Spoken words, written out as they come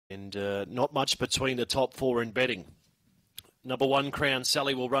And not much between the top four in betting. Number 1, Crown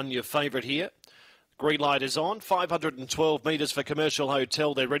Sally, will run your favourite here. Green light is on. 512 metres for Commercial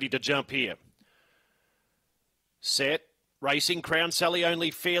Hotel. They're ready to jump here. Set. Racing. Crown Sally only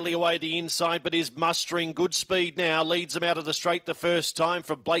fairly away the inside, but is mustering good speed now. Leads them out of the straight the first time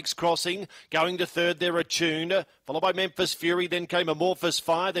from Blake's Crossing. Going to third, they're attuned. Followed by Memphis Fury, then came Amorphous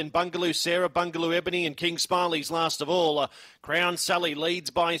Fire, then Bungaloo Sarah, Bungaloo Ebony, and King Smiley's last of all. Crown Sally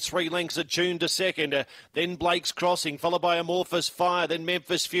leads by 3 lengths, attuned to second. Then Blake's Crossing, followed by Amorphous Fire, then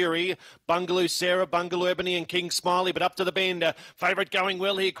Memphis Fury, Bungaloo Sarah, Bungaloo Ebony, and King Smiley. But up to the bend, favourite going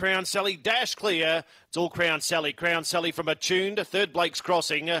well here, Crown Sally, dash clear. It's all Crown Sally. Crown Sally from attuned. Third, Blake's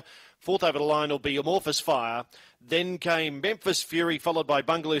Crossing. Fourth over the line will be Amorphous Fire. Then came Memphis Fury, followed by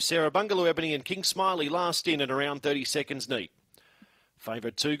Bungaloo Sarah, Bungaloo Ebony, and King Smiley last in at around 30 seconds neat.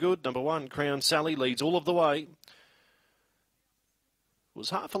 Favourite too good. Number 1, Crown Sally, leads all of the way. Was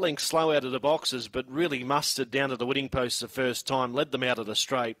half a length slow out of the boxes, but really mustered down to the winning post the first time, led them out of the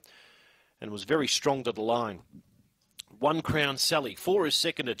straight, and was very strong to the line. 1, Crown Sally. 4 is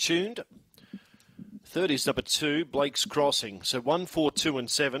second, attuned. Third is number 2, Blake's Crossing. So 1, 4, 2 and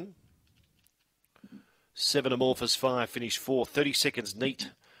 7. 7, Amorphous Fire finished 4. 30 seconds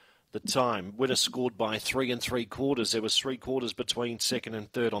neat the time. Winner scored by 3 3/4. There was 3/4 between second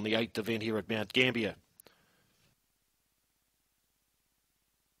and third on the 8th event here at Mt-Gambier.